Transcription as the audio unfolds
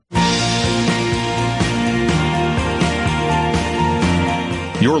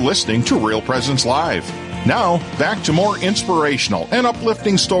You're listening to Real Presence Live. Now, back to more inspirational and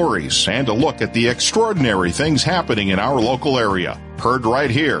uplifting stories and a look at the extraordinary things happening in our local area. Heard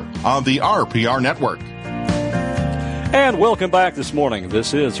right here on the RPR Network. And welcome back this morning.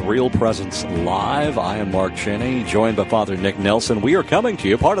 This is Real Presence Live. I am Mark Cheney, joined by Father Nick Nelson. We are coming to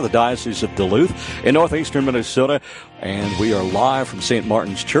you, part of the Diocese of Duluth in northeastern Minnesota, and we are live from St.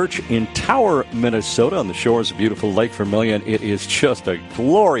 Martin's Church in Tower, Minnesota, on the shores of beautiful Lake Vermilion. It is just a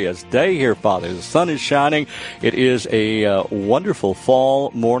glorious day here, Father. The sun is shining. It is a wonderful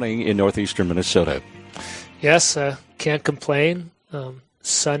fall morning in northeastern Minnesota. Yes, can't complain.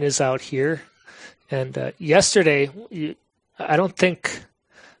 Sun is out here. And yesterday, I don't think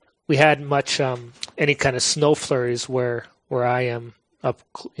we had much any kind of snow flurries where I am up,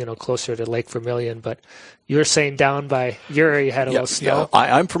 closer to Lake Vermilion. But you were saying down by your area you had a little snow. Yeah.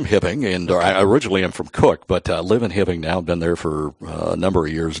 I'm from Hibbing, and I originally am from Cook, but live in Hibbing now. Been there for a number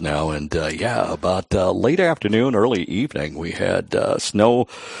of years now. And about late afternoon, early evening, we had snow.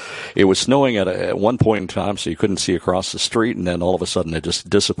 It was snowing at one point in time, so you couldn't see across the street, and then all of a sudden it just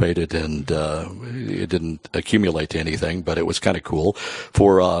dissipated, and it didn't accumulate to anything. But it was kind of cool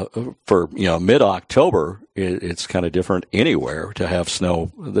for mid-October. It's kind of different anywhere to have snow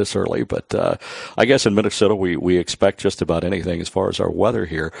this early, but I guess in Minnesota we expect just about anything as far as our weather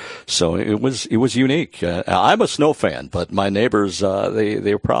here. So it was unique. I'm a snow fan, but my neighbors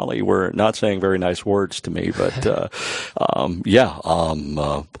they probably were not saying very nice words to me. But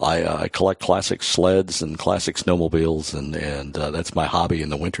I collect classic sleds and classic snowmobiles, and that's my hobby in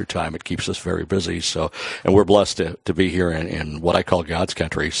the wintertime. It keeps us very busy. So, and we're blessed to be here in what I call God's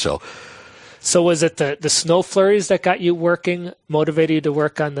country. So was it the snow flurries that got you motivated you to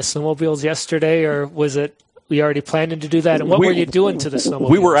work on the snowmobiles yesterday, or was it we already planning to do that? And what were you doing to the snowmobiles?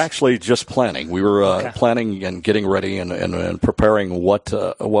 We were actually just planning. We were planning and getting ready and preparing what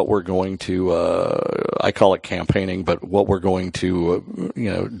we're going to, I call it campaigning, but what we're going to,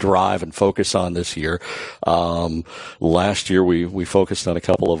 drive and focus on this year. Last year we focused on a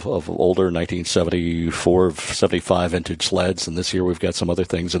couple of older 1974, 75 vintage sleds, and this year we've got some other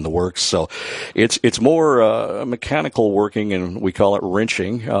things in the works. So it's more mechanical working, and we call it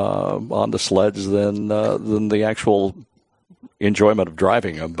wrenching on the sleds than the actual enjoyment of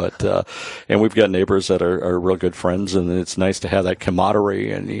driving them. But and we've got neighbors that are real good friends, and it's nice to have that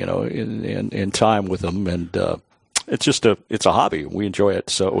camaraderie and in time with them. And it's a hobby. We enjoy it.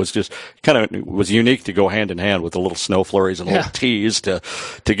 So it was just it was unique to go hand in hand with the little snow flurries and little teas to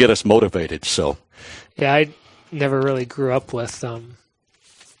get us motivated. So I never really grew up with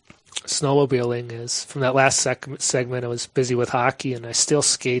snowmobiling. Is from that last segment I was busy with hockey, and I still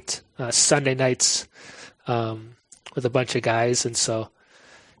skate Sunday nights with a bunch of guys, and so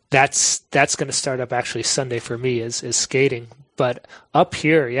that's going to start up actually Sunday for me is skating. But up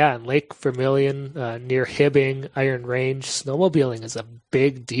here, in Lake Vermilion, near Hibbing, Iron Range, snowmobiling is a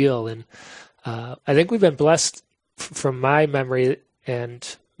big deal, and I think we've been blessed from my memory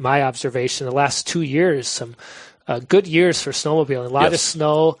and my observation the last 2 years, some good years for snowmobiling. A lot of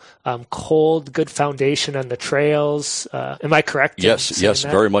snow, cold, good foundation on the trails. Am I correct? Yes,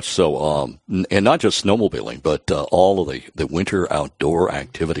 very much so. And not just snowmobiling, but all of the winter outdoor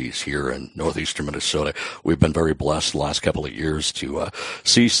activities here in northeastern Minnesota. We've been very blessed the last couple of years to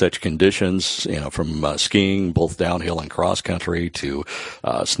see such conditions, from skiing, both downhill and cross country, to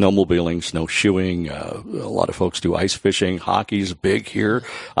snowmobiling, snowshoeing. A lot of folks do ice fishing. Hockey's big here.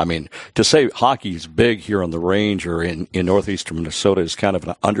 I mean, to say hockey's big here on the range or in northeastern Minnesota is kind of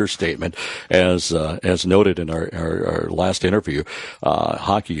an understatement. As noted in our last interview,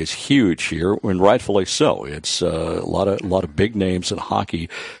 hockey is huge here, and rightfully so. It's a lot of big names in hockey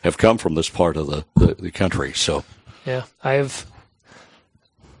have come from this part of the country. So the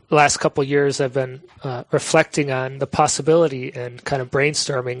last couple of years I've been reflecting on the possibility and kind of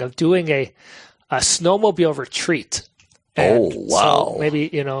brainstorming of doing a snowmobile retreat. And so maybe,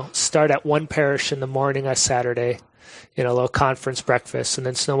 start at one parish in the morning on Saturday, a little conference breakfast, and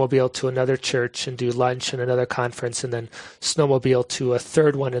then snowmobile to another church and do lunch and another conference, and then snowmobile to a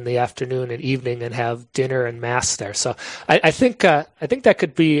third one in the afternoon and evening and have dinner and mass there. So I think that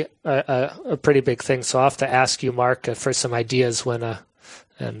could be a pretty big thing. So I'll have to ask you, Mark, for some ideas when I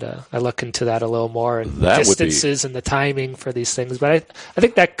look into that a little more, and distances and the timing for these things. But I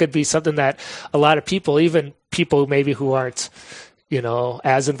think that could be something that a lot of people, even people maybe who aren't,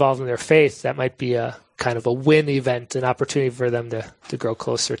 as involved in their faith, that might be a kind of a win event, an opportunity for them to grow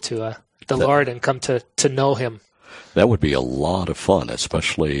closer to the Lord and come to know Him. That would be a lot of fun,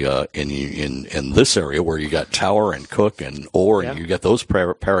 especially in this area where you got Tower and Cook and Orr, and you get those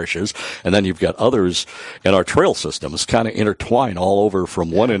parishes, and then you've got others, and our trail systems kind of intertwine all over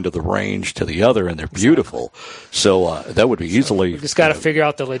from one end of the range to the other, and they're beautiful. So that would be easily. We just got to figure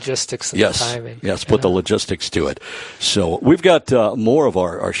out the logistics and the timing. Yes, put the logistics to it. So we've got more of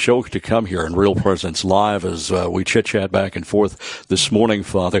our show to come here in Real Presence Live as we chit-chat back and forth this morning,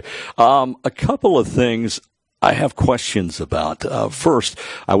 Father. A couple of things I have questions about. First,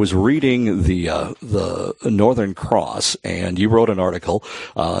 I was reading the Northern Cross, and you wrote an article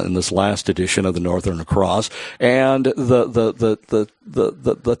in this last edition of the Northern Cross, and the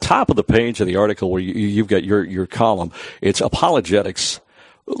top of the page of the article where you've got your column, it's apologetics.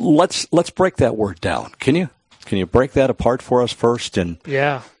 Let's break that word down. Can you break that apart for us first? And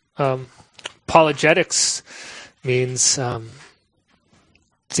apologetics means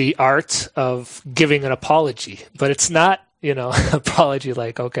the art of giving an apology, but it's not, apology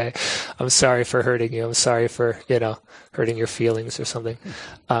like, okay, I'm sorry for hurting you. I'm sorry for, hurting your feelings or something.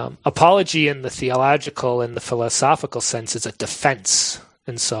 Apology in the theological and the philosophical sense is a defense.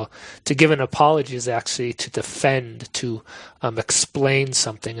 And so to give an apology is actually to defend, to explain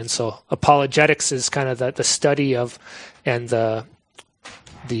something. And so apologetics is kind of the study of and the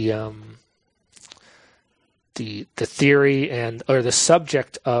theory or the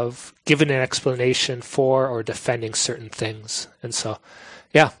subject of giving an explanation for or defending certain things. And so,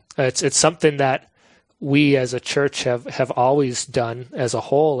 it's something that we as a church have always done as a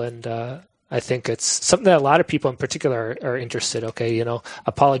whole. And I think it's something that a lot of people in particular are interested. Okay,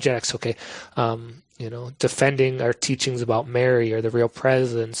 apologetics. Okay, defending our teachings about Mary or the real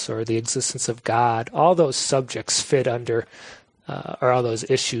presence or the existence of God. All those subjects fit under. Or all those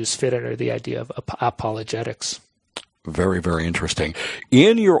issues fit under the idea of apologetics. Very, very interesting.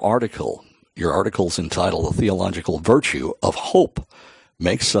 In your article's entitled "The Theological Virtue of Hope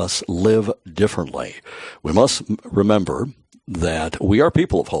Makes Us Live Differently." We must remember that we are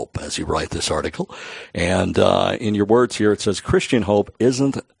people of hope, as you write this article. And in your words here, it says, Christian hope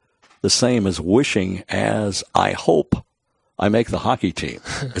isn't the same as wishing as I hope I make the hockey team.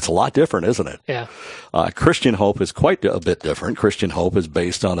 It's a lot different, isn't it? Yeah. Christian hope is quite a bit different. Christian hope is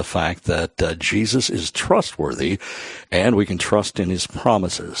based on the fact that Jesus is trustworthy and we can trust in his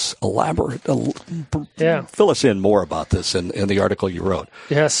promises. Elaborate. Fill us in more about this in the article you wrote.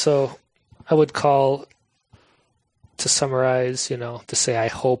 Yeah, so I would call, to summarize, to say I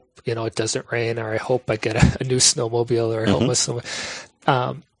hope, it doesn't rain, or I hope I get a new snowmobile, or I hope my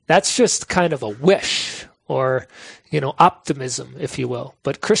snowmobile. That's just kind of a wish, or optimism, if you will.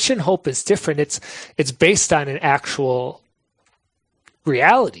 But Christian hope is different. It's based on an actual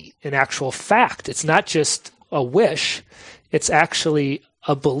reality, an actual fact. It's not just a wish. It's actually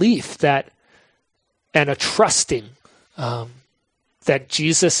a belief and a trusting that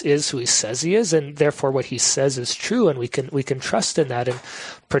Jesus is who he says he is, and therefore what he says is true, and we can trust in that. And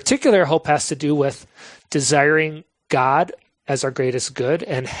particular hope has to do with desiring God as our greatest good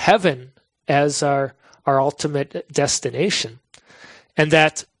and heaven as our ultimate destination. And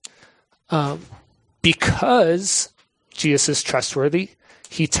that because Jesus is trustworthy,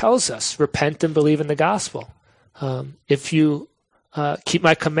 he tells us, repent and believe in the gospel. If you keep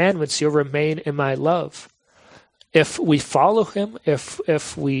my commandments, you'll remain in my love. If we follow him,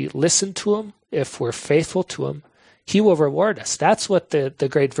 if we listen to him, if we're faithful to him, he will reward us. That's what the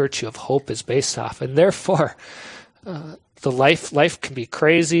great virtue of hope is based off. And therefore, the life can be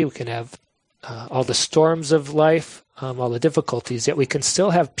crazy. We can have all the storms of life, all the difficulties, yet we can still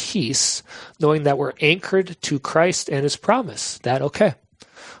have peace knowing that we're anchored to Christ and his promise. That, okay,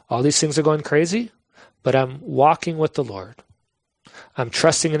 all these things are going crazy, but I'm walking with the Lord. I'm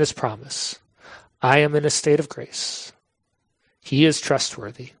trusting in his promise. I am in a state of grace. He is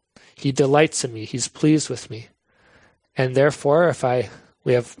trustworthy. He delights in me. He's pleased with me. And therefore,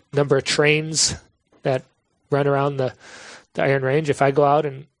 we have a number of trains that run around the Iron Range. If I go out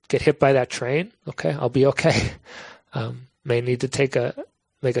and get hit by that train, okay, I'll be okay. May need to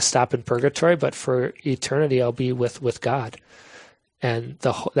make a stop in purgatory, but for eternity, I'll be with God. And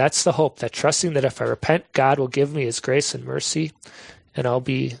that's the hope, that trusting that if I repent, God will give me his grace and mercy, and I'll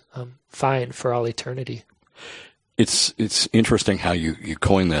be fine for all eternity. It's interesting how you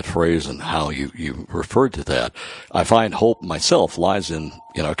coined that phrase and how you referred to that. I find hope myself lies in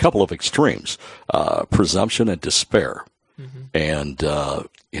a couple of extremes, presumption and despair. Mm-hmm. And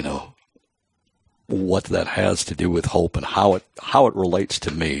what that has to do with hope and how it relates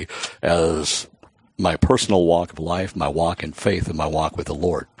to me as my personal walk of life, my walk in faith, and my walk with the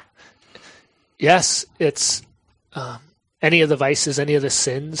Lord. Yes, it's any of the vices, any of the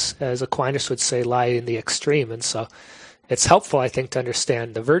sins, as Aquinas would say, lie in the extreme. And so it's helpful, I think, to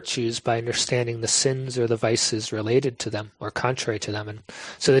understand the virtues by understanding the sins or the vices related to them or contrary to them. And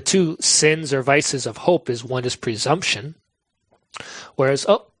so the two sins or vices of hope is one is presumption, whereas,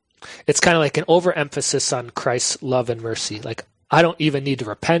 it's kind of like an overemphasis on Christ's love and mercy. Like, I don't even need to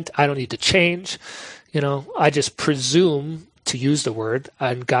repent. I don't need to change. I just presume, to use the word,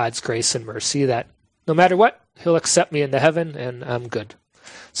 on God's grace and mercy that no matter what, he'll accept me into heaven and I'm good.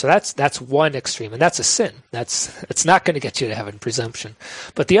 So that's one extreme, and that's a sin. It's not going to get you to heaven, presumption.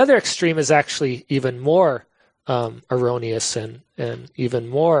 But the other extreme is actually even more erroneous and even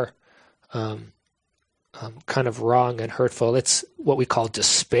more kind of wrong and hurtful. It's what we call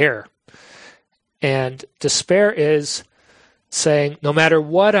despair. And despair is saying, no matter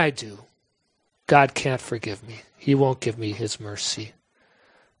what I do, God can't forgive me. He won't give me his mercy.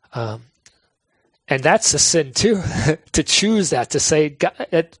 And that's a sin too, to choose that, to say,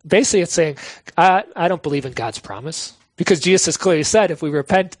 basically it's saying, I don't believe in God's promise. Because Jesus has clearly said, if we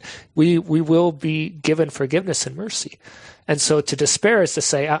repent, we will be given forgiveness and mercy. And so to despair is to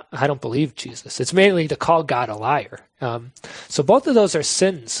say, I don't believe Jesus. It's mainly to call God a liar. So both of those are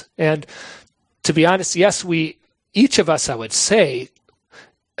sins. And to be honest, yes, each of us, I would say,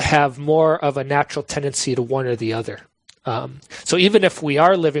 have more of a natural tendency to one or the other. So even if we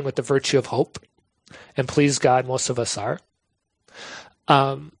are living with the virtue of hope, and please God, most of us are,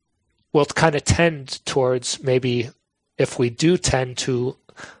 we'll kind of tend towards, maybe if we do tend to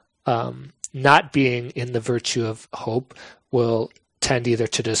not being in the virtue of hope, we'll tend either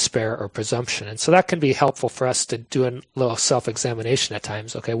to despair or presumption. And so that can be helpful for us to do a little self-examination at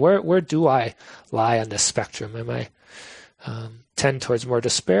times. Okay, where do I lie on this spectrum? Am I tend towards more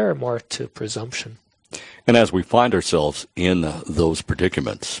despair or more to presumption? And as we find ourselves in those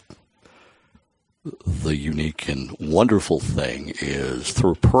predicaments, the unique and wonderful thing is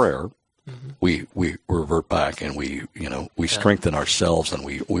through prayer, we revert back and we strengthen ourselves and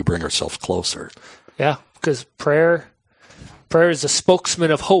we bring ourselves closer. Yeah, because prayer is a spokesman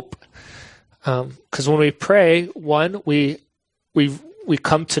of hope. Because when we pray, one, we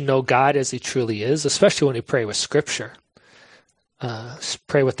come to know God as he truly is, especially when we pray with Scripture.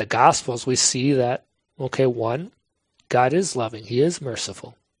 Pray with the Gospels, we see that, okay, one, God is loving. He is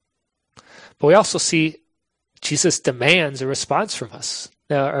merciful. But we also see Jesus demands a response from us,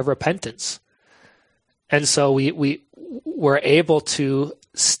 a repentance. And so we're able to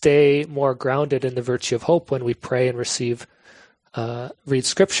stay more grounded in the virtue of hope when we pray and read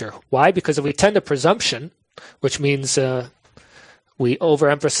Scripture. Why? Because if we tend to presumption, which means we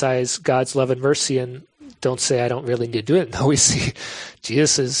overemphasize God's love and mercy and don't say, I don't really need to do it. No, we see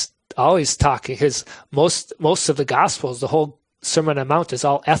Jesus is always talking. Most of the Gospels, the whole Sermon on the Mount is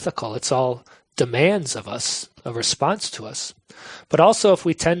all ethical. It's all demands of us, a response to us. But also if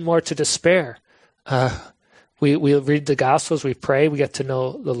we tend more to despair, we read the Gospels, we pray, we get to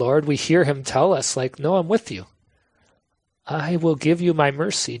know the Lord, we hear him tell us, like, no, I'm with you. I will give you my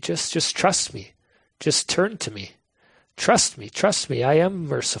mercy. Just trust me. Just turn to me. Trust me. I am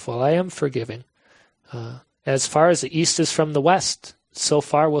merciful. I am forgiving. As far as the east is from the west, so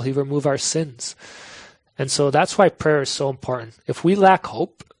far will he remove our sins. And so that's why prayer is so important. If we lack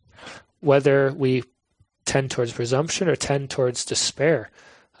hope, whether we tend towards presumption or tend towards despair,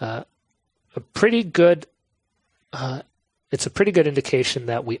 it's a pretty good indication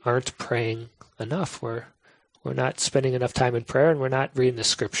that we aren't praying enough. We're not spending enough time in prayer, and we're not reading the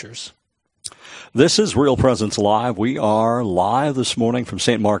Scriptures. This is Real Presence Live. We are live this morning from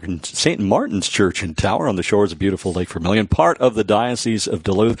St. Martin's Church in Tower on the shores of beautiful Lake Vermilion, part of the Diocese of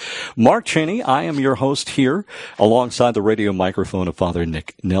Duluth. Mark Cheney, I am your host here alongside the radio microphone of Father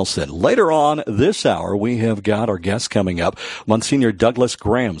Nick Nelson. Later on this hour, we have got our guest coming up. Monsignor Douglas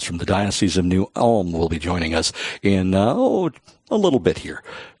Grams from the Diocese of New Ulm will be joining us in a little bit here.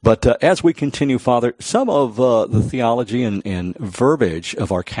 But as we continue, Father, some of the theology and verbiage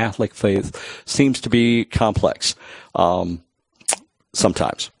of our Catholic faith seems to be complex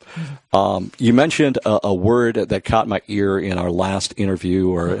sometimes. You mentioned a word that caught my ear in our last interview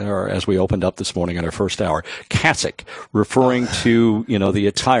or as we opened up this morning in our first hour, cassock, referring to, the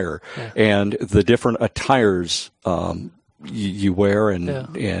attire and the different attires you wear.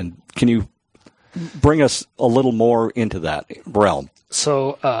 And can you bring us a little more into that realm?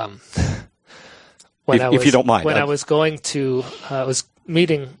 So, if you don't mind, I was going to, I was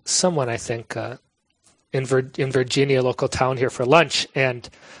meeting someone, I think, in Virginia, local town here for lunch, and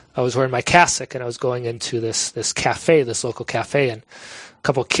I was wearing my cassock, and I was going into this cafe, this local cafe, and a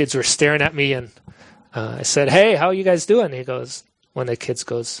couple of kids were staring at me, and I said, "Hey, how are you guys doing?" And one of the kids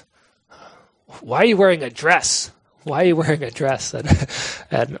goes, "Why are you wearing a dress?" why are you wearing a dress?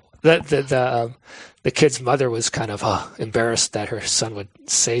 And the kid's mother was kind of embarrassed that her son would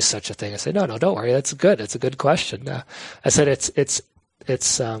say such a thing. I said, no, don't worry. That's good. It's a good question. I said, it's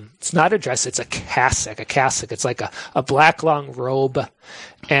not a dress. It's a cassock. It's like a black long robe.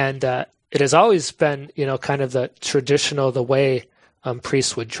 And it has always been, kind of the traditional, the way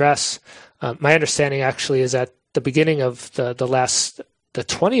priests would dress. My understanding actually is at the beginning of the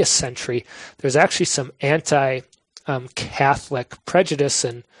 20th century, there's actually some anti-Catholic prejudice,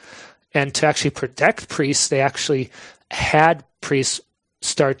 and to actually protect priests, they actually had priests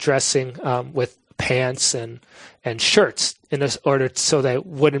start dressing with pants and shirts in order so they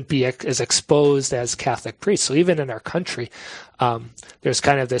wouldn't be as exposed as Catholic priests. So even in our country, there's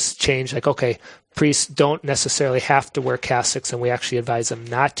kind of this change, like, okay, priests don't necessarily have to wear cassocks, and we actually advise them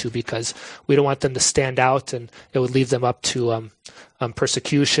not to because we don't want them to stand out, and it would leave them up to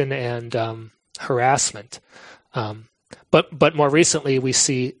persecution and harassment. But more recently, we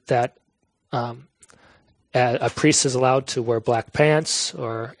see that a priest is allowed to wear black pants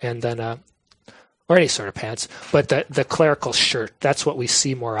or any sort of pants, but the clerical shirt, that's what we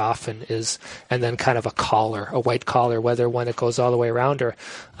see more often and then kind of a collar, a white collar, whether one that goes all the way around or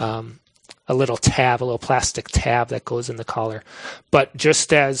a little plastic tab that goes in the collar. But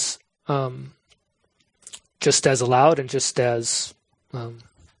just as allowed and just as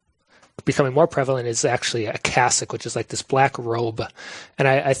becoming more prevalent is actually a cassock, which is like this black robe. And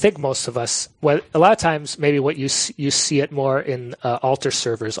I think most of us, a lot of times, maybe what you see it more in altar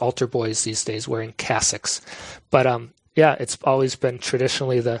servers, altar boys these days wearing cassocks. But it's always been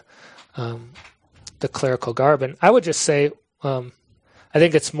traditionally the clerical garb. And I would just say, I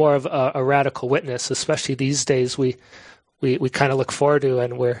think it's more of a radical witness, especially these days. We kind of look forward to,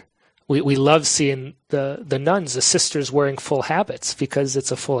 and we love seeing the nuns, the sisters wearing full habits because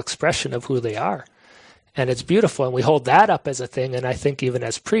it's a full expression of who they are. And it's beautiful. And we hold that up as a thing. And I think even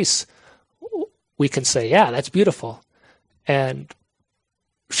as priests, we can say, yeah, that's beautiful. And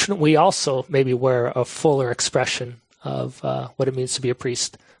shouldn't we also maybe wear a fuller expression of what it means to be a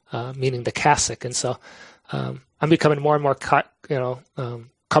priest, meaning the cassock? And so I'm becoming more and more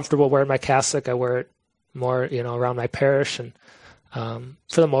comfortable wearing my cassock. I wear it more, around my parish, and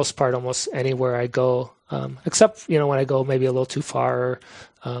for the most part, almost anywhere I go, except, when I go maybe a little too far,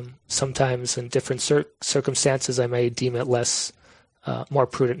 or sometimes in different circumstances, I may deem it more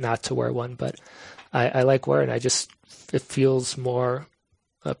prudent not to wear one. But I like wearing it. It feels more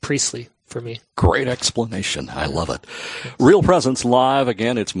priestly for me. Great explanation. I love it. Real Presence Live.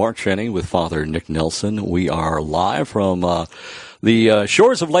 Again, it's Mark Cheney with Father Nick Nelson. We are live from the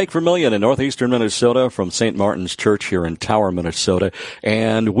shores of Lake Vermilion in northeastern Minnesota, from St. Martin's Church here in Tower, Minnesota.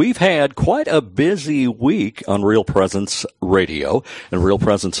 And we've had quite a busy week on Real Presence Radio and Real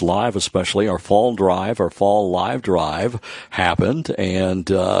Presence Live, especially. Our fall live drive happened. And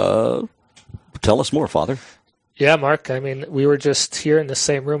tell us more, Father. Yeah, Mark. I mean, we were just here in the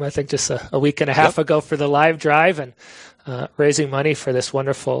same room, I think, just a week and a half ago for the live drive and raising money for this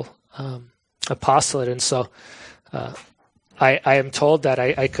wonderful apostolate. And so I am told that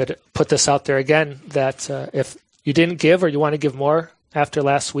I could put this out there again, that if you didn't give or you want to give more after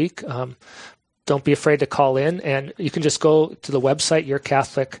last week, don't be afraid to call in. And you can just go to the website,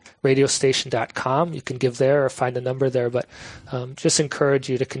 yourcatholicradiostation.com. You can give there or find a number there. But just encourage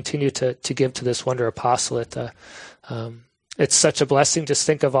you to continue to give to this wonder apostolate. It's such a blessing. Just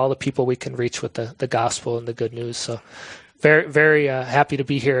think of all the people we can reach with the gospel and the good news. So very, very happy to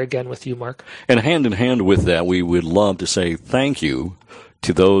be here again with you, Mark. And hand in hand with that, we would love to say thank you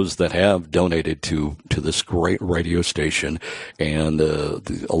to those that have donated to this great radio station and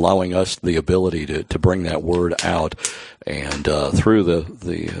allowing us the ability to bring that word out and through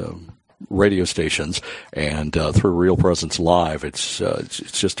the radio stations and through Real Presence Live. It's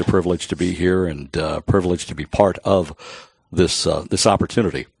just a privilege to be here and a privilege to be part of this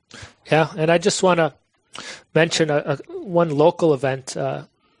opportunity. Yeah, and I just want to mention one local event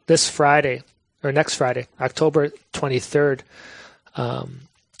this Friday, or next Friday, October 23rd.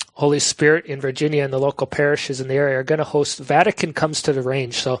 Holy Spirit in Virginia and the local parishes in the area are going to host Vatican Comes to the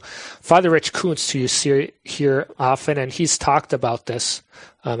Range. So Father Rich Kuntz, who you see here often, and he's talked about this,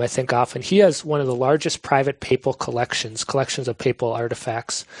 I think often. He has one of the largest private papal collections of papal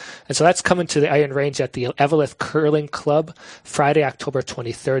artifacts. And so that's coming to the Iron Range at the Eveleth Curling Club, Friday, October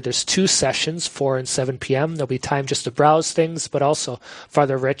 23rd. There's 2 sessions, 4 and 7 p.m. There'll be time just to browse things, but also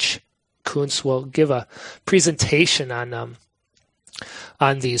Father Rich Kuntz will give a presentation on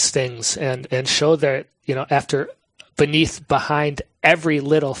these things and show that, behind every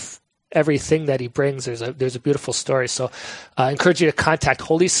little everything that he brings, there's a beautiful story. So I encourage you to contact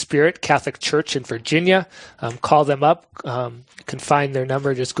Holy Spirit Catholic Church in Virginia. Call them up. You can find their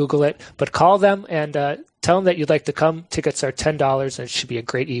number, just Google it. But call them and tell them that you'd like to come. Tickets are $10, and it should be a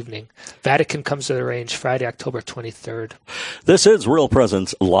great evening. Vatican comes to the range Friday, October 23rd. This is Real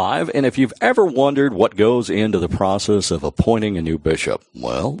Presence Live, and if you've ever wondered what goes into the process of appointing a new bishop,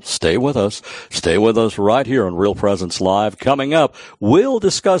 well, stay with us. Stay with us right here on Real Presence Live. Coming up, we'll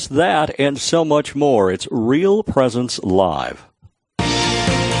discuss that and so much more. It's Real Presence Live.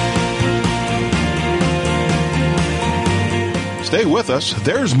 Stay with us.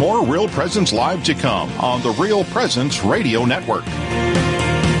 There's more Real Presence Live to come on the Real Presence Radio Network.